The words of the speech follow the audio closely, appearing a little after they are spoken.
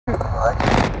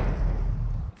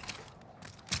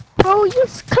Bro,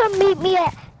 just come meet me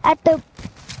at the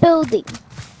building.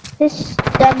 This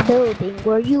dumb building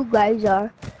where you guys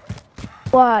are.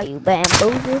 Why are you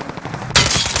bamboozle?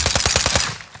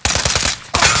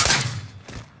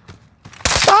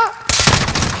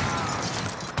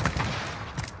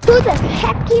 Who the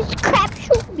heck is crap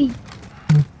shoot me?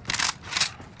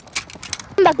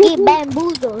 I'm gonna get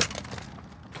bamboozled.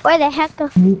 Where the heck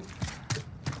are...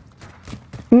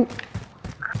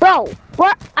 Bro,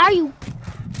 where are you?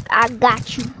 I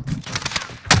got you.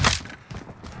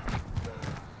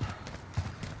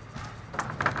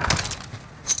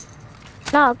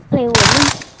 Not playing with me.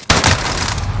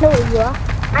 Know where you are.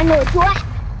 I know where you are.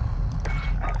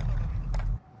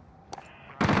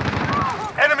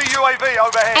 Enemy UAV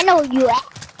overhead. I know where you at.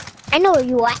 I know where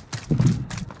you at.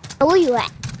 I know where you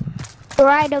at.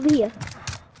 Right over here.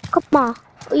 Come on.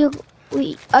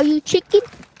 Are you chicken?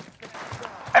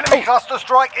 Enemy cluster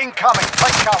strike incoming.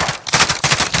 Take cover.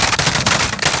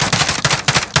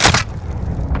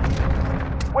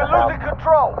 We're losing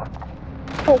control.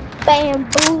 Oh,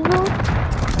 bamboozle.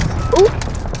 Ooh.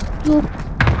 You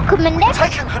coming next?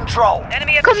 Taking control.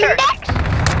 Enemy at the Coming church. next?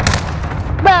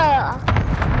 Bruh.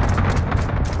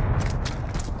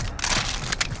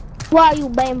 Why you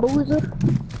bamboozle?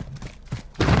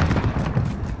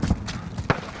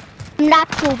 I'm not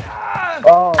your...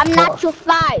 I'm not your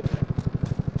 5.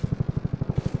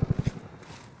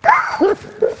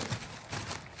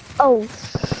 Oh,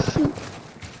 shoot.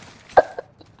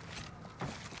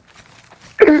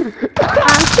 I'm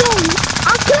killing you.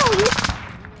 I'm killing you.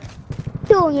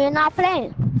 Killing you, not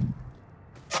playing.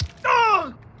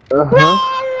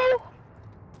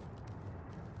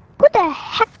 What the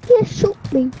heck you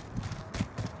shoot me?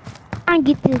 I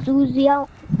get this Uzi out.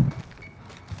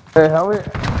 Hey, how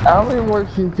many more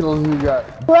team kills you got?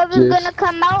 Whoever's Jace? gonna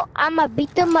come out, I'ma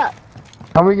beat them up.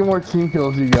 How many more team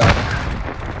kills you got?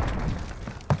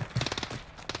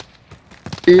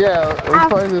 Yeah,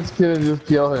 let's find this kid and just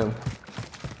kill him.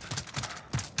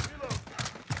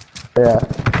 Yeah.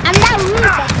 I'm not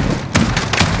rude.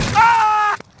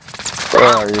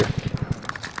 Where are you?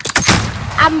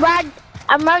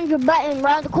 I'm round your button,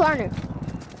 around the corner.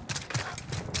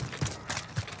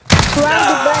 Round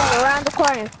the button, around the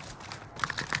corner.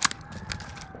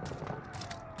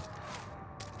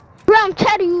 Bro, I'm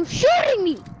tired of you shooting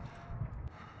me.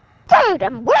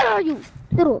 Dude, where are you?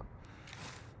 Little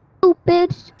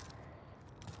stupids.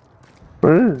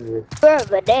 Where is he? We're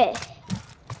over there.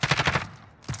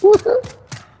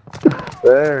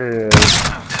 There he is.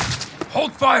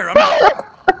 Hold fire. I'm out.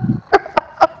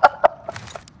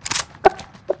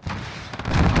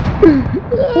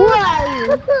 Where are you?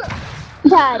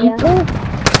 Tired.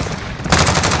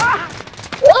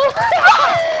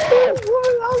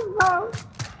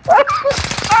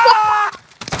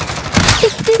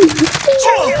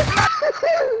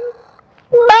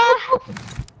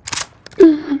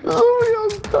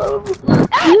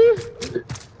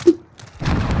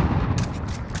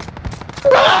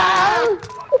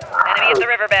 Enemy at the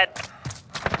riverbed.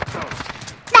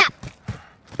 Stop.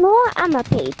 No, I'ma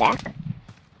pay back.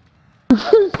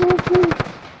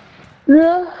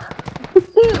 Yeah.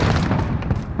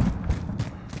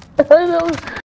 I know.